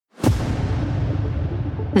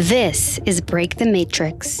This is Break the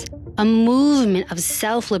Matrix, a movement of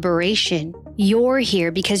self-liberation. You're here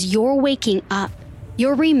because you're waking up.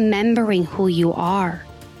 You're remembering who you are.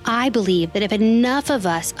 I believe that if enough of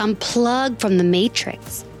us unplug from the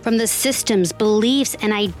matrix, from the systems, beliefs,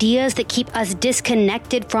 and ideas that keep us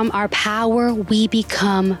disconnected from our power, we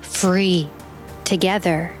become free.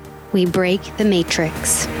 Together, we break the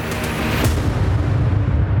matrix.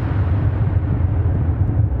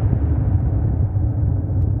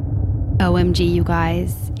 OMG, you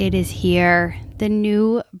guys, it is here. The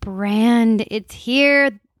new brand, it's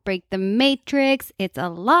here. Break the Matrix, it's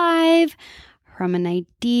alive. From an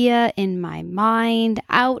idea in my mind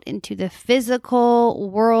out into the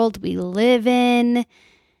physical world we live in.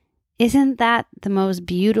 Isn't that the most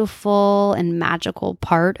beautiful and magical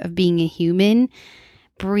part of being a human?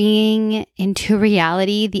 Bringing into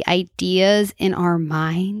reality the ideas in our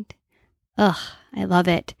mind. Ugh, I love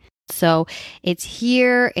it. So it's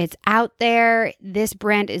here, it's out there. This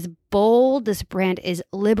brand is bold. This brand is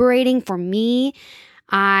liberating for me.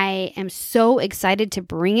 I am so excited to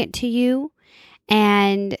bring it to you.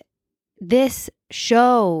 And this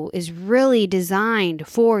show is really designed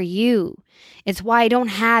for you. It's why I don't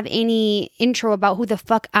have any intro about who the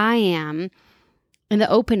fuck I am in the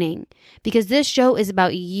opening, because this show is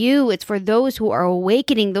about you. It's for those who are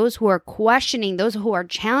awakening, those who are questioning, those who are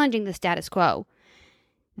challenging the status quo.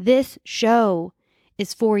 This show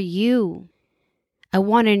is for you. I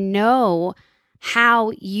want to know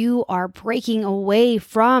how you are breaking away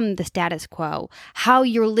from the status quo, how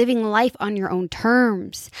you're living life on your own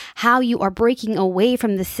terms, how you are breaking away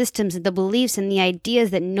from the systems and the beliefs and the ideas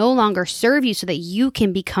that no longer serve you so that you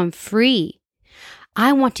can become free.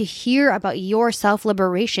 I want to hear about your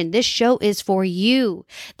self-liberation. This show is for you.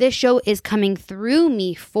 This show is coming through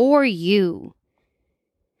me for you.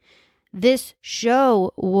 This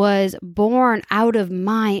show was born out of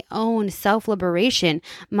my own self-liberation,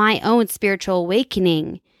 my own spiritual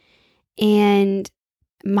awakening, and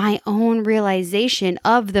my own realization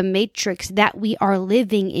of the matrix that we are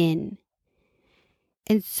living in.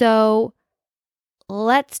 And so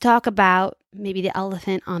let's talk about maybe the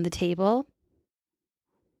elephant on the table.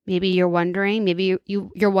 Maybe you're wondering,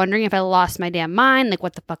 you're wondering if I lost my damn mind. Like,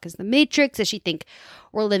 what the fuck is the Matrix? Does she think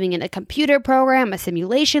we're living in a computer program, a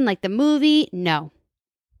simulation like the movie? No.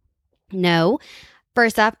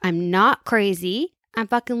 First off, I'm not crazy. I'm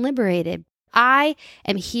fucking liberated. I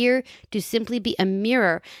am here to simply be a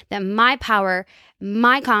mirror that my power,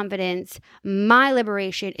 my confidence, my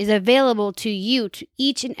liberation is available to you, to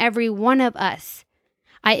each and every one of us.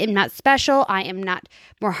 I am not special. I am not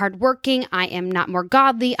more hardworking. I am not more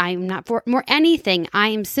godly. I am not more anything. I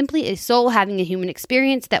am simply a soul having a human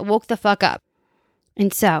experience that woke the fuck up.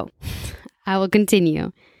 And so, I will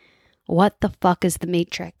continue. What the fuck is the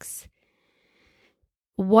Matrix?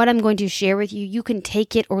 What I'm going to share with you, you can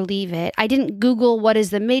take it or leave it. I didn't Google what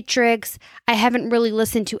is the Matrix. I haven't really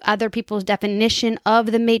listened to other people's definition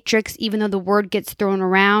of the Matrix, even though the word gets thrown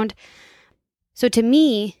around. So to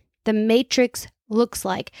me, the Matrix looks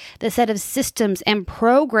like the set of systems and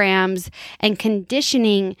programs and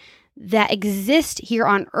conditioning that exist here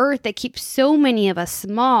on earth that keep so many of us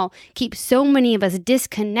small, keep so many of us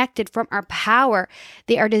disconnected from our power.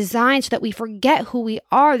 They are designed so that we forget who we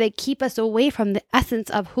are. They keep us away from the essence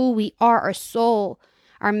of who we are, our soul,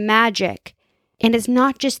 our magic. And it's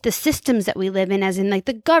not just the systems that we live in, as in like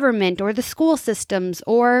the government or the school systems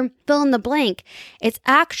or fill in the blank. It's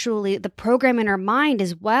actually the program in our mind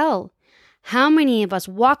as well. How many of us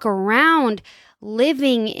walk around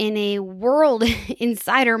living in a world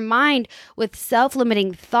inside our mind with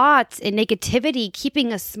self-limiting thoughts and negativity,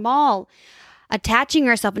 keeping us small, attaching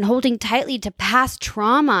ourselves and holding tightly to past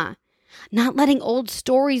trauma, not letting old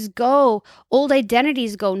stories go, old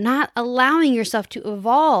identities go, not allowing yourself to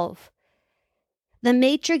evolve. The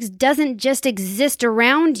Matrix doesn't just exist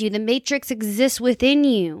around you. The Matrix exists within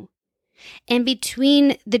you. And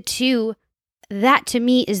between the two, that to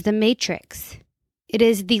me is the Matrix. It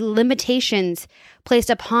is the limitations placed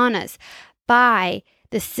upon us by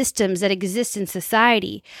the systems that exist in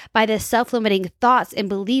society, by the self-limiting thoughts and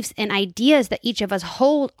beliefs and ideas that each of us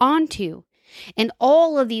hold onto. And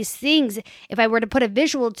all of these things, if I were to put a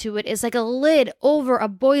visual to it, is like a lid over a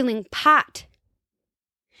boiling pot.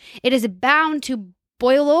 It is bound to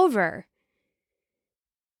boil over.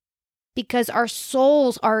 Because our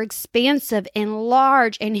souls are expansive and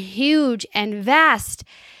large and huge and vast.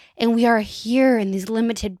 And we are here in these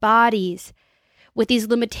limited bodies with these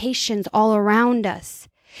limitations all around us.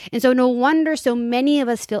 And so no wonder so many of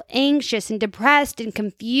us feel anxious and depressed and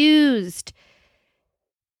confused.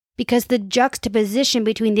 because the juxtaposition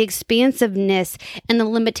between the expansiveness and the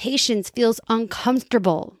limitations feels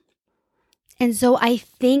uncomfortable. And so I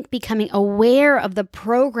think becoming aware of the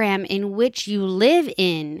program in which you live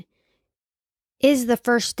in is the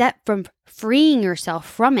first step from freeing yourself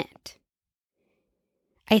from it.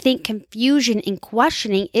 I think confusion and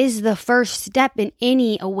questioning is the first step in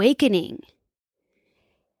any awakening.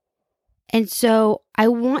 And so I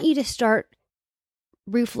want you to start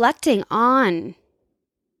reflecting on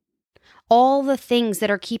all the things that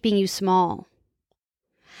are keeping you small.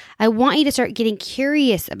 I want you to start getting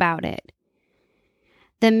curious about it.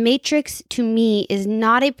 The Matrix, to me, is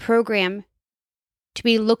not a program to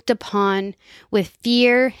be looked upon with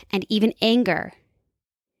fear and even anger.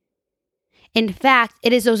 In fact,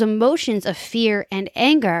 it is those emotions of fear and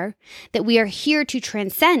anger that we are here to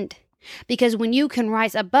transcend. Because when you can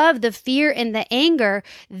rise above the fear and the anger,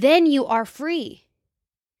 then you are free.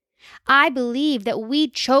 I believe that we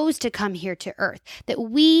chose to come here to Earth, that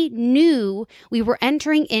we knew we were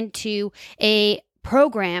entering into a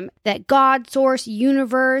program that God, source,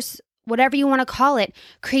 universe, whatever you want to call it,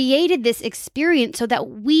 created this experience so that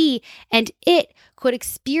we and it could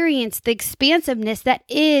experience the expansiveness that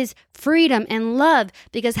is freedom and love.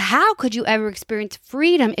 Because how could you ever experience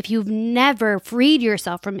freedom if you've never freed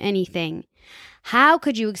yourself from anything? How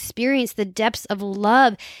could you experience the depths of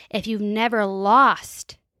love if you've never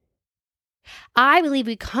lost? I believe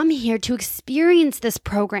we come here to experience this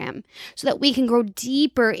program so that we can grow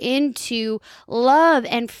deeper into love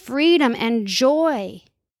and freedom and joy.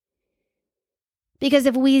 Because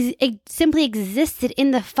if we simply existed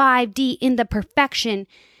in the 5D, in the perfection,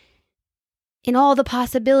 in all the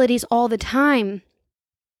possibilities all the time,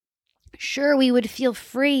 sure, we would feel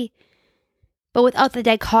free. But without the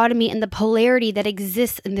dichotomy and the polarity that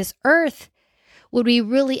exists in this earth, would we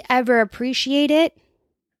really ever appreciate it?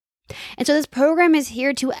 And so this program is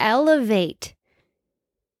here to elevate.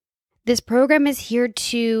 This program is here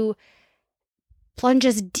to plunge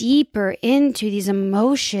us deeper into these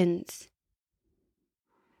emotions.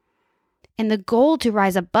 And the goal to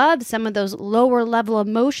rise above some of those lower level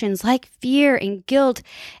emotions like fear and guilt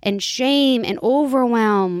and shame and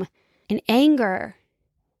overwhelm and anger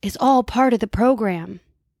is all part of the program.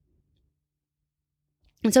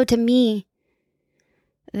 And so to me,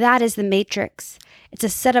 that is the Matrix. It's a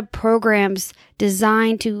set of programs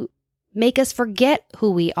designed to make us forget who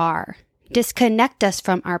we are, disconnect us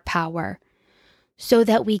from our power, so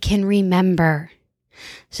that we can remember,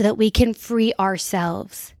 so that we can free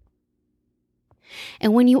ourselves.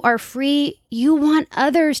 And when you are free, you want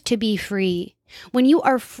others to be free. When you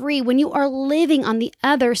are free, when you are living on the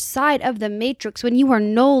other side of the Matrix, when you are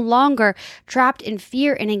no longer trapped in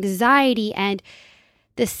fear and anxiety and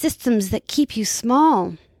the systems that keep you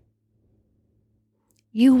small,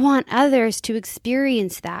 you want others to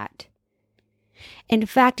experience that. In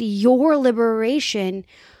fact, your liberation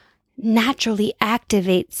naturally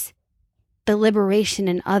activates the liberation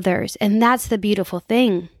in others. And that's the beautiful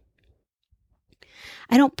thing.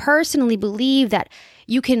 I don't personally believe that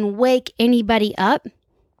you can wake anybody up.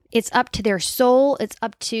 It's up to their soul. It's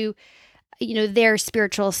up to, their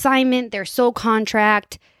spiritual assignment, their soul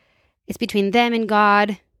contract. It's between them and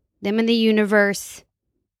God, them and the universe.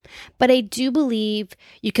 But I do believe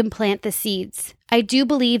you can plant the seeds. I do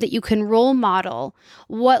believe that you can role model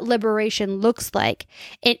what liberation looks like.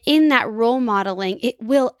 And in that role modeling, it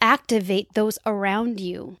will activate those around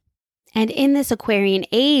you. And in this Aquarian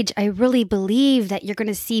age, I really believe that you're going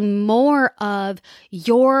to see more of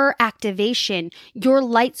your activation, your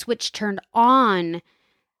light switch turned on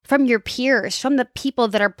from your peers, from the people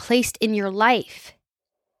that are placed in your life.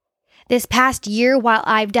 This past year, while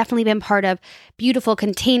I've definitely been part of beautiful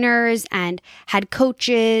containers and had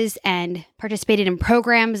coaches and participated in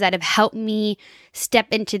programs that have helped me step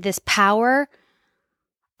into this power,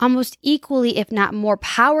 almost equally, if not more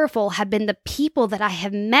powerful, have been the people that I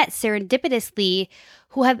have met serendipitously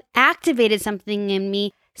who have activated something in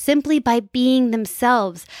me simply by being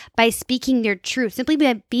themselves, by speaking their truth, simply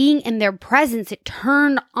by being in their presence. It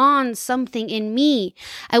turned on something in me.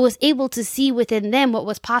 I was able to see within them what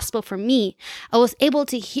was possible for me. I was able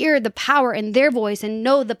to hear the power in their voice and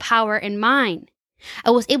know the power in mine.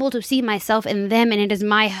 I was able to see myself in them, and it is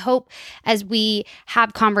my hope as we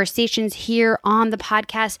have conversations here on the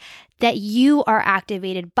podcast that you are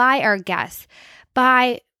activated by our guests,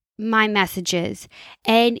 by my messages,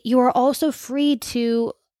 and you are also free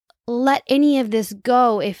to let any of this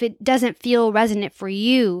go if it doesn't feel resonant for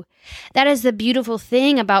you. That is the beautiful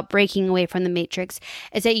thing about breaking away from the Matrix,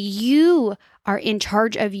 is that you are in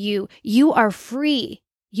charge of you. You are free.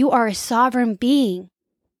 You are a sovereign being.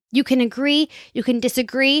 You can agree, you can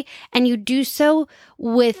disagree, and you do so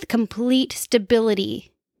with complete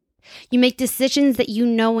stability. You make decisions that you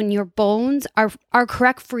know in your bones are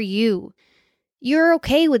correct for you. You're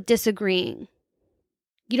okay with disagreeing.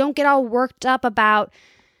 You don't get all worked up about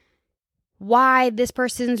why this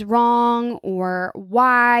person's wrong or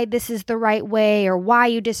why this is the right way or why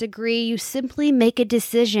you disagree. You simply make a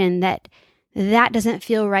decision that doesn't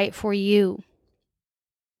feel right for you.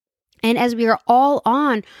 And as we are all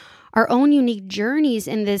on our own unique journeys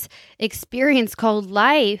in this experience called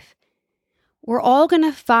life, we're all going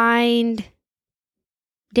to find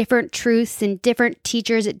different truths and different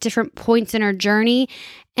teachers at different points in our journey.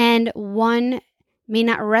 And one may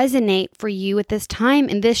not resonate for you at this time,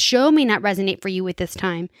 and this show may not resonate for you at this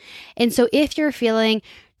time. And so if you're feeling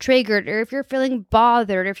triggered, or if you're feeling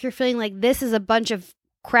bothered, or if you're feeling like this is a bunch of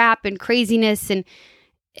crap and craziness, and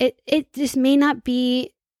it just may not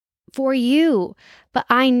be for you, but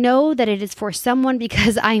I know that it is for someone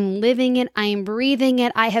because I'm living it, I am breathing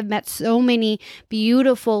it. I have met so many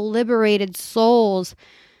beautiful, liberated souls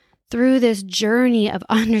through this journey of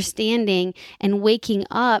understanding and waking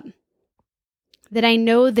up, that I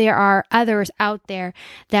know there are others out there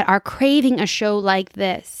that are craving a show like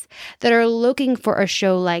this, that are looking for a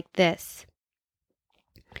show like this.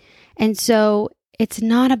 And so it's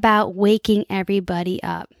not about waking everybody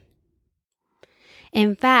up.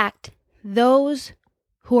 In fact, those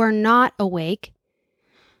who are not awake,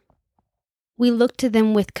 we look to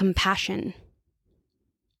them with compassion.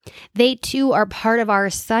 They too are part of our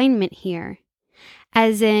assignment here.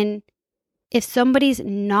 As in, if somebody's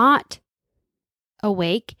not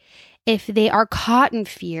awake, if they are caught in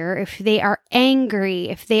fear, if they are angry,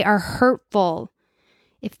 if they are hurtful,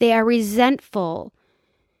 if they are resentful,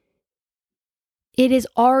 it is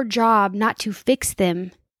our job not to fix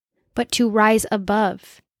them, but to rise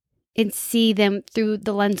above and see them through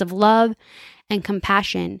the lens of love and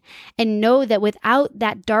compassion, and know that without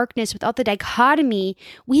that darkness, without the dichotomy,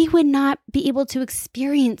 we would not be able to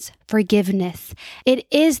experience forgiveness. It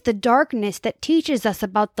is the darkness that teaches us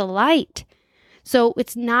about the light. So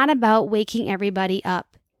it's not about waking everybody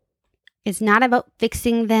up. It's not about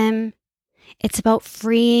fixing them. It's about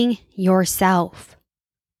freeing yourself.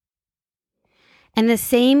 And the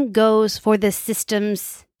same goes for the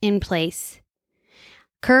systems in place.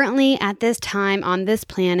 Currently, at this time on this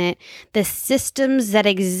planet, the systems that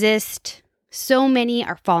exist, so many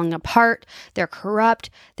are falling apart, they're corrupt,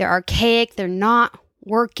 they're archaic, they're not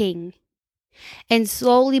working. And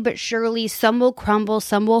slowly but surely, some will crumble,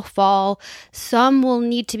 some will fall, some will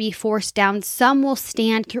need to be forced down, some will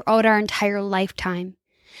stand throughout our entire lifetime.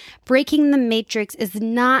 Breaking the matrix is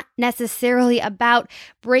not necessarily about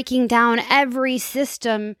breaking down every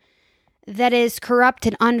system that is corrupt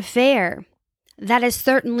and unfair. That is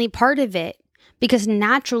certainly part of it, because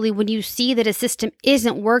naturally when you see that a system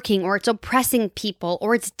isn't working, or it's oppressing people,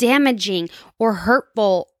 or it's damaging or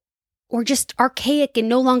hurtful or just archaic and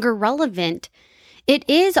no longer relevant, it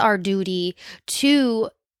is our duty to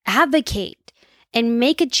advocate and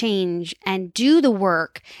make a change and do the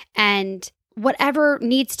work and whatever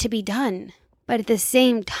needs to be done. But at the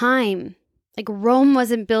same time, like Rome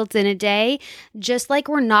wasn't built in a day, just like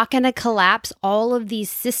we're not going to collapse all of these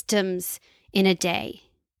systems in a day.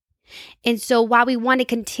 And so while we want to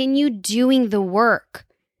continue doing the work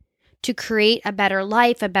to create a better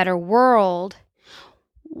life, a better world,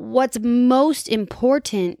 what's most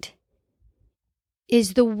important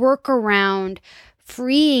is the work around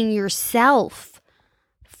freeing yourself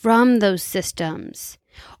from those systems.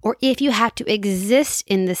 Or if you have to exist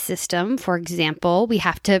in the system, for example, we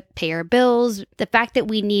have to pay our bills. The fact that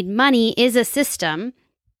we need money is a system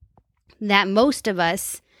that most of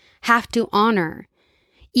us have to honor,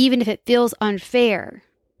 even if it feels unfair,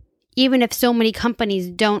 even if so many companies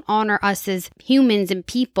don't honor us as humans and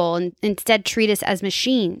people and instead treat us as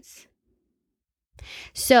machines.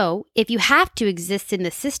 So if you have to exist in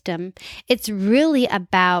the system, it's really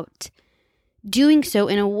about doing so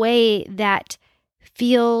in a way that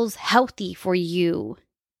feels healthy for you,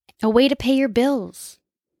 a way to pay your bills,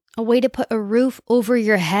 a way to put a roof over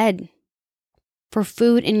your head, for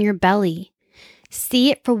food in your belly.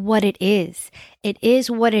 See it for what it is. It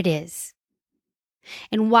is what it is.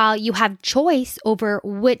 And while you have choice over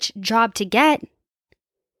which job to get,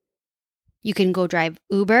 you can go drive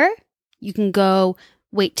Uber, you can go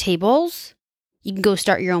wait tables, you can go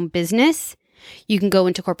start your own business, you can go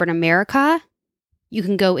into corporate America, you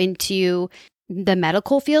can go into the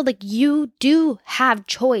medical field. Like, you do have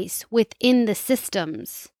choice within the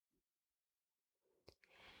systems.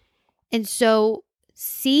 And so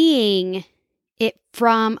seeing it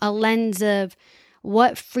from a lens of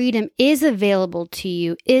what freedom is available to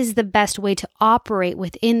you is the best way to operate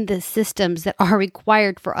within the systems that are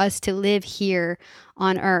required for us to live here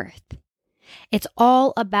on earth. It's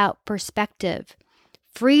all about perspective.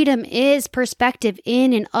 Freedom is perspective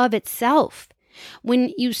in and of itself.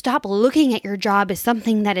 When you stop looking at your job as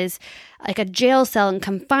something that is like a jail cell and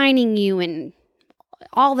confining you and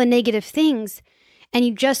all the negative things, and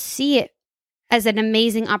you just see it as an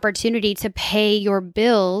amazing opportunity to pay your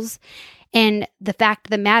bills. And the fact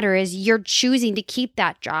of the matter is you're choosing to keep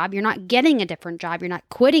that job. You're not getting a different job. You're not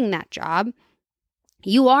quitting that job.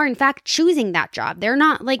 You are, in fact, choosing that job. They're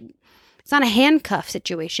not like, it's not a handcuff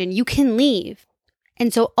situation. You can leave.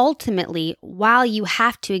 And so ultimately, while you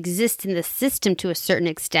have to exist in the system to a certain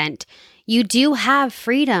extent, you do have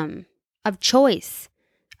freedom of choice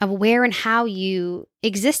of where and how you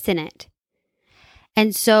exist in it.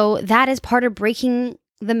 And so that is part of breaking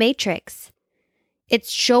the matrix. It's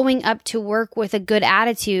showing up to work with a good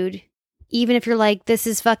attitude, even if you're like, this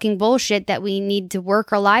is fucking bullshit that we need to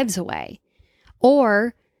work our lives away.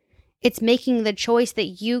 Or it's making the choice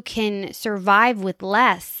that you can survive with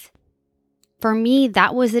less. For me,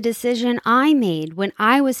 that was a decision I made when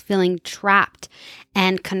I was feeling trapped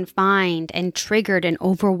and confined and triggered and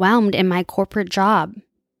overwhelmed in my corporate job.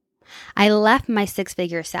 I left my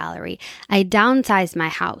 6-figure salary. I downsized my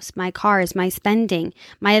house, my cars, my spending,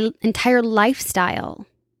 my entire lifestyle.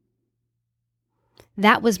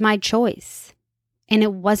 That was my choice. And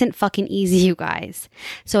it wasn't fucking easy, you guys.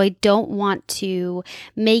 So I don't want to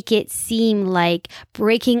make it seem like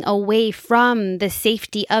breaking away from the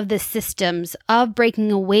safety of the systems, of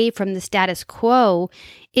breaking away from the status quo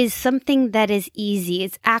is something that is easy.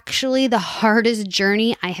 It's actually the hardest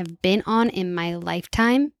journey I have been on in my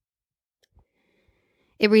lifetime.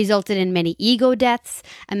 It resulted in many ego deaths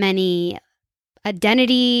and many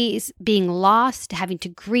identities being lost, having to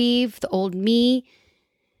grieve the old me,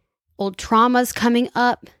 old traumas coming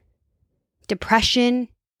up, depression,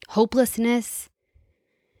 hopelessness.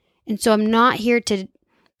 And so I'm not here to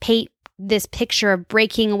paint this picture of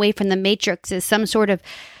breaking away from the matrix as some sort of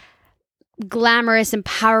glamorous,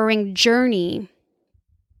 empowering journey.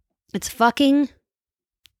 It's fucking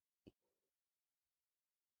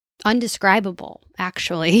undescribable,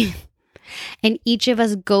 actually. And each of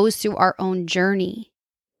us goes through our own journey.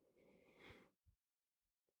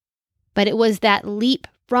 But it was that leap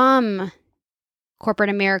from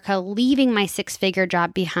corporate America, leaving my 6-figure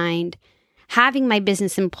job behind, having my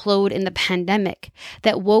business implode in the pandemic,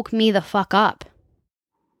 that woke me the fuck up.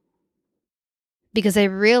 Because I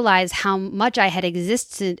realized how much I had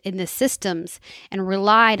existed in the systems and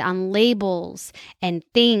relied on labels and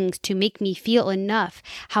things to make me feel enough.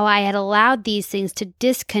 How I had allowed these things to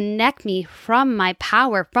disconnect me from my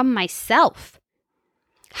power, from myself.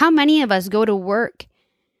 How many of us go to work,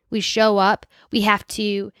 we show up, we have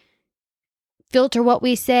to filter what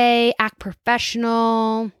we say, act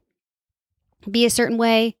professional, be a certain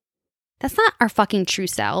way. That's not our fucking true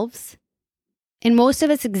selves. And most of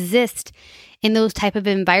us exist in those type of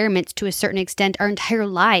environments to a certain extent our entire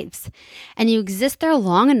lives. And you exist there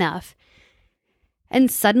long enough.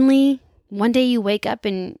 And suddenly, one day you wake up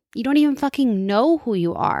and you don't even fucking know who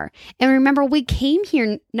you are. And remember, we came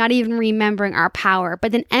here not even remembering our power,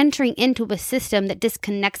 but then entering into a system that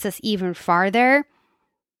disconnects us even farther.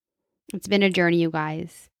 It's been a journey, you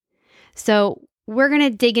guys. So we're going to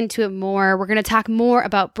dig into it more. We're going to talk more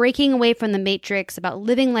about breaking away from the matrix, about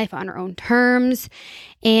living life on our own terms.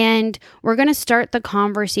 And we're going to start the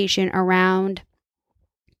conversation around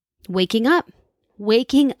waking up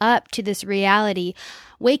to this reality,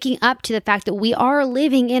 waking up to the fact that we are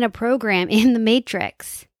living in a program in the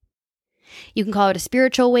matrix. You can call it a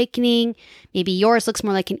spiritual awakening. Maybe yours looks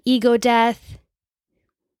more like an ego death.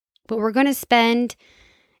 But we're going to spend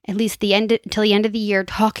at least until the end of the year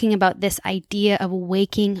talking about this idea of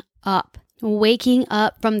waking up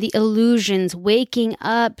from the illusions, waking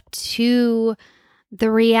up to the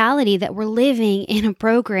reality that we're living in a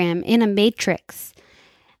program, in a matrix.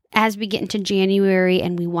 As we get into January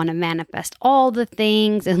and we want to manifest all the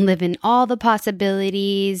things and live in all the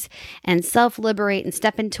possibilities and self-liberate and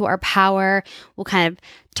step into our power, we'll kind of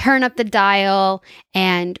turn up the dial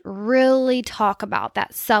and really talk about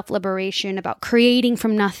that self-liberation, about creating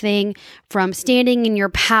from nothing, from standing in your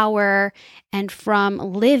power, and from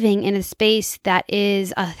living in a space that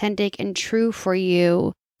is authentic and true for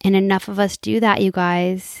you. And enough of us do that, you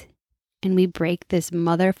guys. And we break this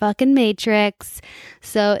motherfucking matrix.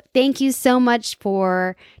 So thank you so much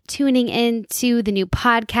for tuning in to the new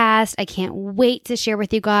podcast. I can't wait to share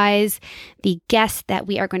with you guys the guests that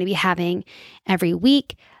we are going to be having every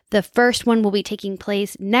week. The first one will be taking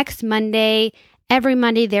place next Monday. Every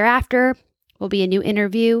Monday thereafter will be a new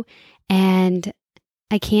interview, and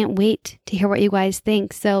I can't wait to hear what you guys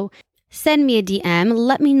think. So send me a DM.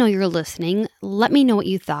 Let me know you're listening. Let me know what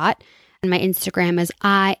you thought. And my Instagram is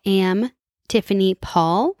I am Tiffany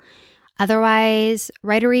Paul. Otherwise,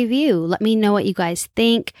 write a review. Let me know what you guys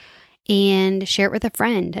think and share it with a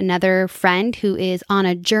friend. Another friend who is on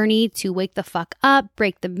a journey to wake the fuck up,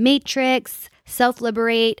 break the matrix,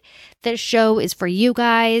 self-liberate. This show is for you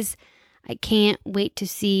guys. I can't wait to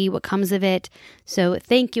see what comes of it. So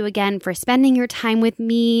thank you again for spending your time with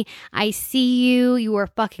me. I see you. You are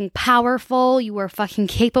fucking powerful. You are fucking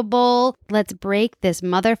capable. Let's break this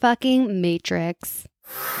motherfucking matrix.